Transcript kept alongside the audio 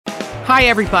Hi,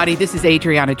 everybody. This is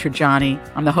Adriana Trajani.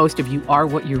 I'm the host of You Are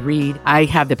What You Read. I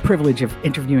have the privilege of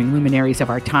interviewing luminaries of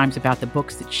our times about the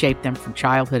books that shaped them from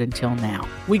childhood until now.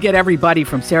 We get everybody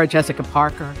from Sarah Jessica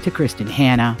Parker to Kristen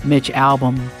Hanna, Mitch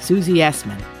Albom, Susie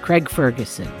Essman, Craig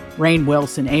Ferguson, Rainn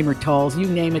Wilson, Amor Tolls, you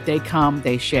name it, they come,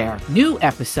 they share. New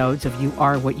episodes of You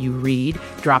Are What You Read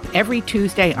drop every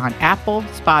Tuesday on Apple,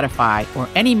 Spotify, or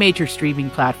any major streaming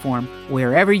platform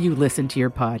wherever you listen to your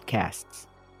podcasts.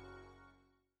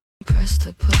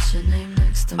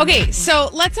 Okay, so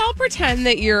let's all pretend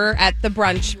that you're at the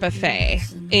brunch buffet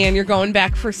and you're going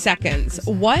back for seconds.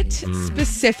 What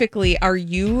specifically are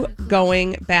you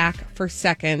going back for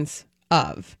seconds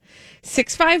of?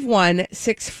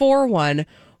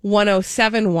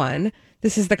 651-641-1071.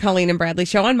 This is the Colleen and Bradley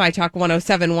Show on My Talk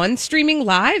 1071, streaming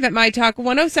live at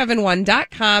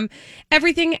MyTalk1071.com.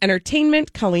 Everything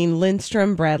entertainment. Colleen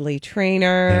Lindstrom, Bradley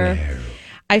Trainer. Hello.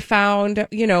 I found,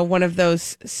 one of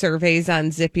those surveys on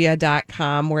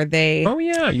Zippia.com where they... Oh,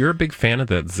 yeah. You're a big fan of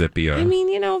that Zippia. I mean,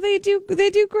 they do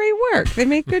great work. They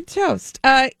make good toast.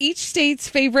 Each state's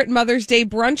favorite Mother's Day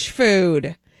brunch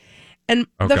food. And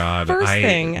I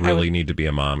really need to be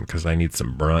a mom because I need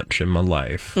some brunch in my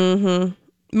life. Mm-hmm.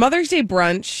 Mother's Day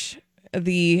brunch,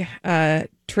 the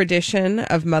tradition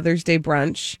of Mother's Day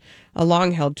brunch, a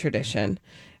long-held tradition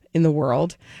in the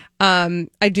world.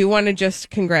 I do want to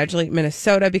just congratulate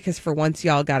Minnesota because for once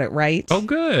y'all got it right. Oh,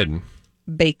 good.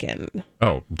 Bacon.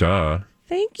 Oh, duh.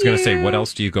 Thank you. I was going to say, what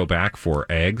else do you go back for?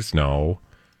 Eggs? No.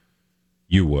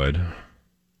 You would.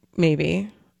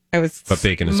 Maybe. I was but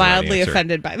bacon is mildly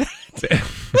offended by that.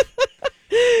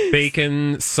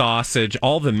 Bacon, sausage,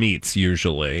 all the meats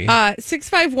usually.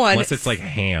 651. Unless it's like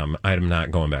ham, I'm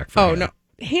not going back for ham. ham. No.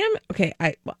 Ham, okay,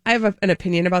 I have an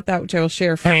opinion about that, which I will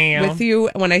share ham. with you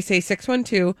when I say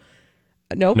 612.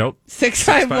 Nope.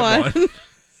 651.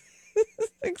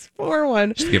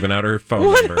 641. She's giving out her phone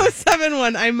number.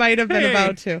 1071. I might have been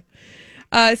about to.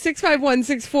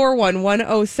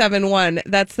 651-641-1071.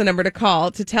 That's the number to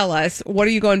call to tell us what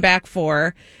are you going back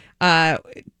for to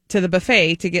the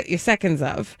buffet to get your seconds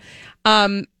of.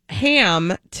 Ham,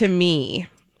 to me,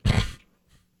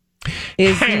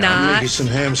 is not... Make you some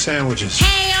ham sandwiches.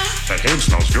 Ham. That ham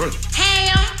smells good.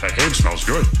 Ham. That ham smells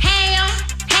good. Ham.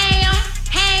 Ham.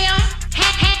 Ham.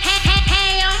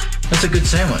 Ham. That's a good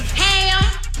sandwich. Ham.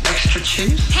 Extra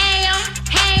cheese? Ham.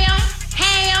 Ham.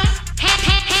 Ham.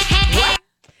 What?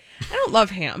 I don't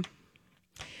love ham.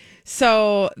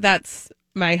 So that's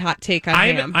my hot take on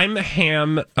ham. I'm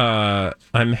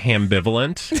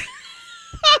ambivalent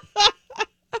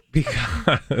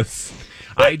because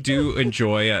I do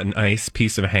enjoy a nice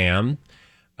piece of ham,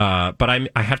 but I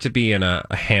have to be in a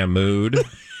ham mood.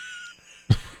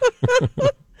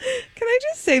 Can I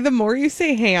just say, the more you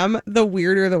say ham, the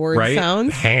weirder the word right?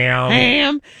 sounds.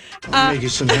 Ham. I'll make you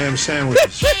some ham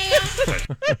sandwiches.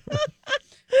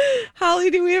 Holly,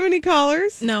 do we have any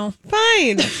callers? No.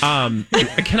 Fine.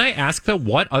 Can I ask though,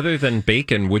 what other than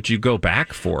bacon would you go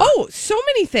back for? Oh, so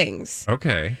many things.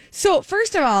 Okay. So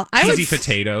first of all, I Easy would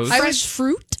potatoes. Fresh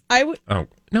fruit? I would. Oh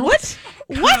no! What?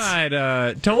 God,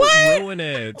 don't ruin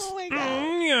it. Oh my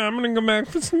God. Yeah, I'm gonna go back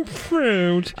for some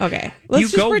fruit. Okay. You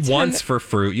go once for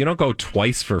fruit. You don't go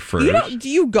twice for fruit. Do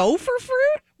you go for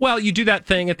fruit? Well, you do that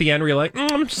thing at the end where you're like,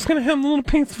 I'm just going to have a little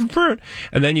piece of fruit.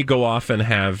 And then you go off and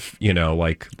have,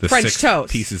 like the French 6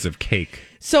 toast. pieces of cake.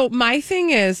 So my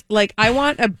thing is, I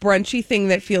want a brunchy thing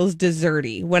that feels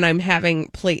desserty when I'm having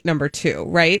plate number 2,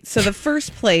 right? So the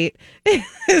first plate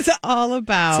is all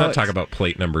about... Let's not talk about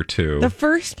plate number 2. The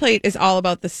first plate is all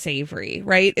about the savory,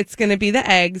 right? It's going to be the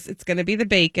eggs. It's going to be the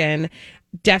bacon.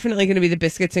 Definitely going to be the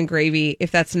biscuits and gravy.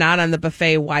 If that's not on the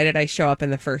buffet, why did I show up in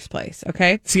the first place?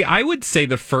 Okay. See, I would say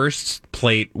the first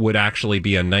plate would actually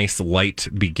be a nice light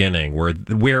beginning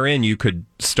wherein you could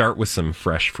start with some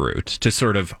fresh fruit to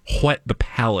sort of whet the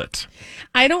palate.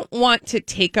 I don't want to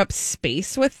take up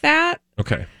space with that.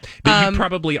 Okay. But you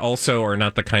probably also are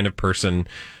not the kind of person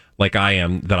like I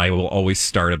am that I will always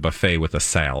start a buffet with a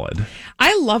salad.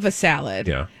 I love a salad.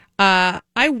 Yeah.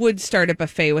 I would start a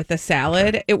buffet with a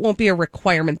salad. Okay. It won't be a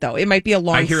requirement, though. It might be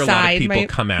alongside. I hear a lot of people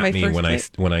come at me plate.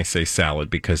 when I say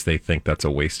salad because they think that's a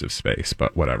waste of space.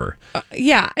 But whatever.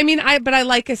 Yeah, I mean, but I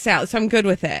like a salad, so I'm good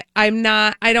with it. I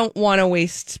don't want to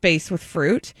waste space with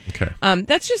fruit. Okay.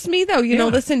 That's just me, though.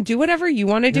 Listen, do whatever you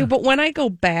want to do. But when I go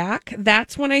back,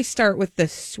 that's when I start with the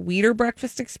sweeter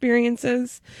breakfast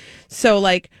experiences. So,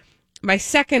 my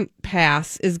second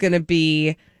pass is going to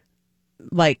be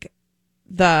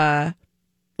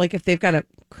if they've got a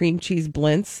cream cheese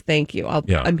blintz, thank you.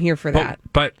 I'm here for that.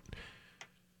 But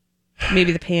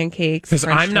Maybe the pancakes. Because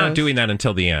French I'm not toast. doing that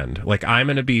until the end. Like I'm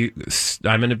gonna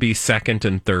be second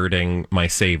and thirding my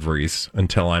savories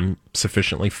until I'm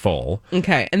sufficiently full.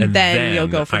 Okay, and then you'll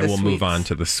go for I the will move sweets. on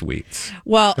to the sweets.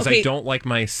 Well, Because okay. I don't like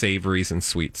my savories and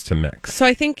sweets to mix. So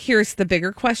I think here's the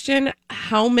bigger question: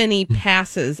 how many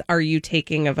passes are you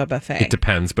taking of a buffet? It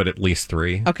depends, but at least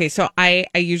 3. Okay, so I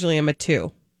usually am a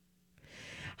 2.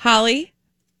 Holly,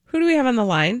 who do we have on the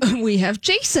line? We have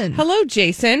Jason. Hello,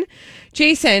 Jason.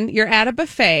 Jason, you're at a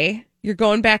buffet. You're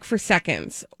going back for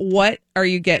seconds. What are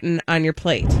you getting on your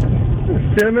plate?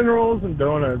 Cinnamon rolls and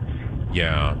donuts.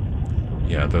 Yeah,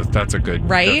 that's a good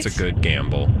Right? That's a good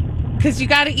gamble. Because you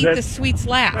got to eat the That's- sweets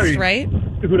last, Sorry. right?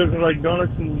 Who doesn't like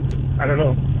donuts? And I don't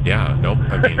know. Yeah, nope.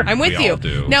 I mean, I'm with we you. all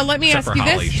do. Now let me Except ask for you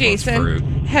Holly, this, she wants Jason: fruit.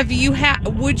 have you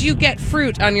would you get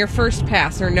fruit on your first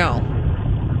pass or no?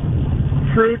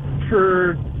 Fruit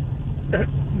for...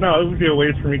 No, it would be a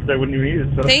waste for me because I wouldn't even eat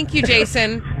it. So. Thank you,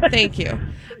 Jason. Thank you.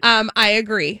 I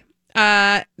agree.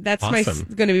 That's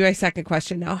Awesome. going to be my second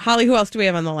question now. Holly, who else do we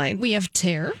have on the line? We have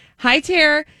Tare. Hi,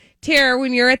 Tare. Tare,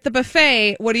 when you're at the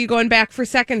buffet, what are you going back for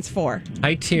seconds for?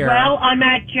 Hi, Tara. Well, I'm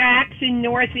at Jack's in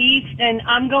Northeast, and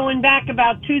I'm going back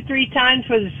about 2-3 times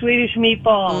for the Swedish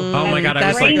meatballs. Oh, my And God, I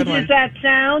that's was a like... good one. Strange as that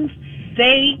sounds,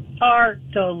 they are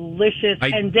delicious,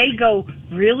 and they go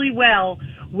really well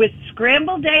with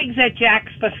scrambled eggs at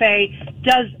Jack's Buffet.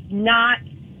 Does not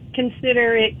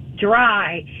consider it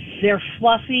dry. They're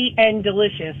fluffy and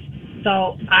delicious.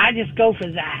 So I just go for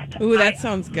that. Ooh, that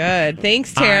sounds good.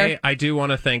 Thanks, Tare. I do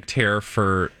want to thank Tara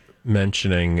for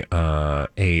mentioning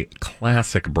a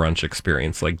classic brunch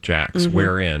experience like Jack's, Mm-hmm.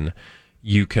 wherein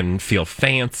you can feel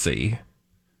fancy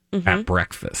at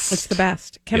breakfast. It's the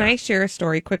best. Can Yeah. I share a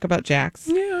story quick about Jack's?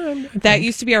 Yeah. That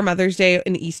used to be our Mother's Day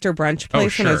and Easter brunch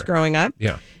place when I was sure. growing up.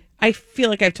 Yeah. I feel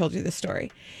like I've told you this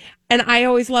story. And I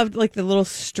always loved like the little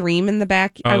stream in the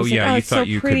back. I Oh, was yeah, like, oh, you it's so thought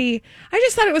you could- pretty. I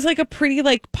just thought it was like a pretty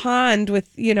like pond with,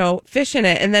 fish in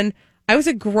it. And then I was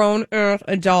a grown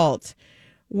adult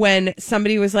when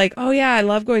somebody was like, oh yeah, I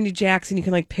love going to Jack's and you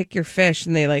can like pick your fish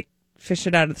and they like fish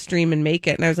it out of the stream and make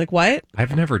it. And I was like, what?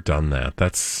 I've never done that.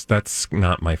 That's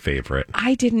not my favorite.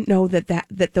 I didn't know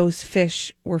that those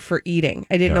fish were for eating.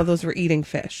 I didn't Yeah. know those were eating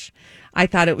fish. I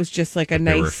thought it was just like a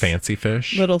They were nice fancy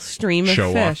fish. little stream of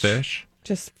show fish. off fish.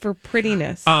 Just for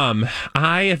prettiness.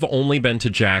 I have only been to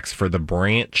Jack's for the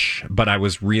branch, but I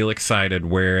was real excited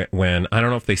when I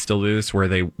don't know if they still do this, where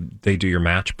they do your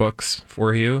matchbooks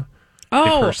for you. They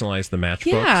personalize the matchbooks.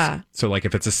 Yeah. So like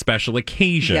if it's a special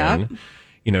occasion,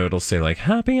 Yep. it'll say like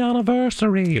happy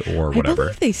anniversary or I whatever.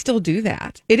 believe they still do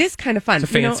that. It is kind of fun. It's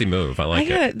a fancy move. I like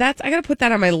it. I gotta put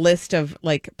that on my list of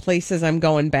like places I'm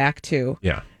going back to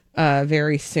Yeah.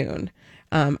 very soon.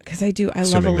 Because I love a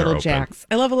Assuming they're little open. Jack's.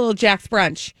 I love a little Jack's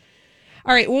brunch.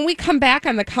 All right, when we come back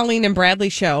on the Colleen and Bradley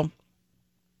show,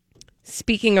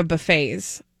 speaking of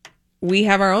buffets, we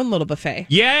have our own little buffet.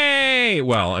 Yay!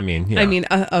 Well, I mean, yeah.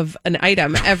 Of an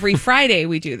item. Every Friday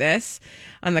we do this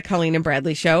on the Colleen and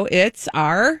Bradley show. It's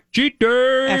our Cheat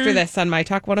day! after this on My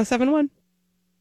Talk 1071.